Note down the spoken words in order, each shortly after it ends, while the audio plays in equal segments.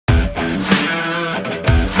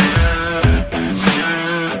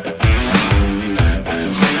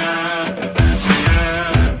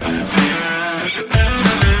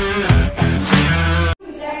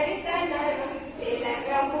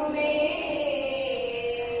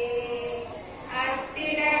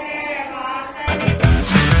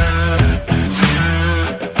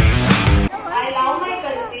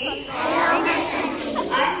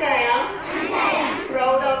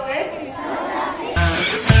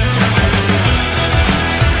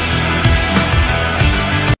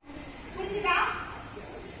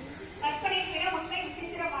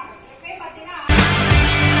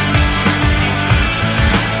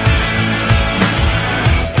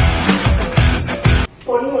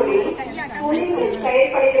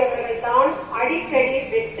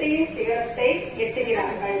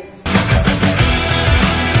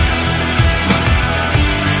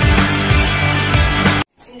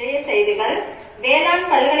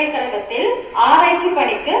பல்கலைக்கழகத்தில் ஆராய்ச்சி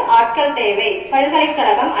பணிக்கு ஆட்கள் தேவை.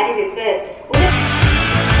 பல்கலைக்கழகம் அறிவிப்பு.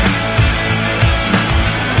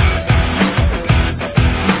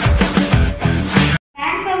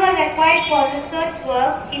 Manpower required for research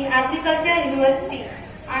work in Agriculture University.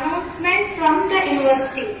 Announcement from the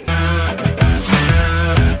university.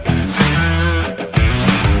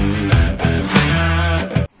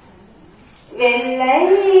 வெள்ளை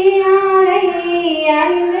ஆடை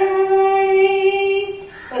அணிந்தவரே,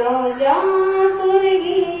 ரோஜா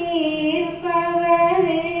சொருகி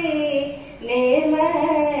இருப்பவரே,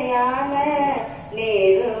 நேர்மையான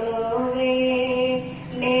நேருவே,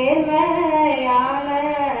 நேர்மையான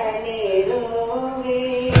நேருவே.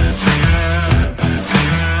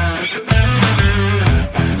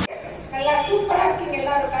 நல்லா சூப்பரா இருக்கீங்க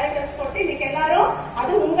எல்லாரும். கலர் ட்ரெஸ் போட்டு இன்னைக்கு எல்லாரும்,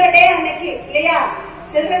 அது உங்க டே அன்னைக்கு இல்லையா?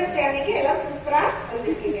 சில்ட்ரன்ஸ் டே அன்னைக்கு எல்லாம் சூப்பரா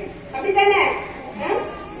வந்திருக்கீங்க. அப்படித்தானே?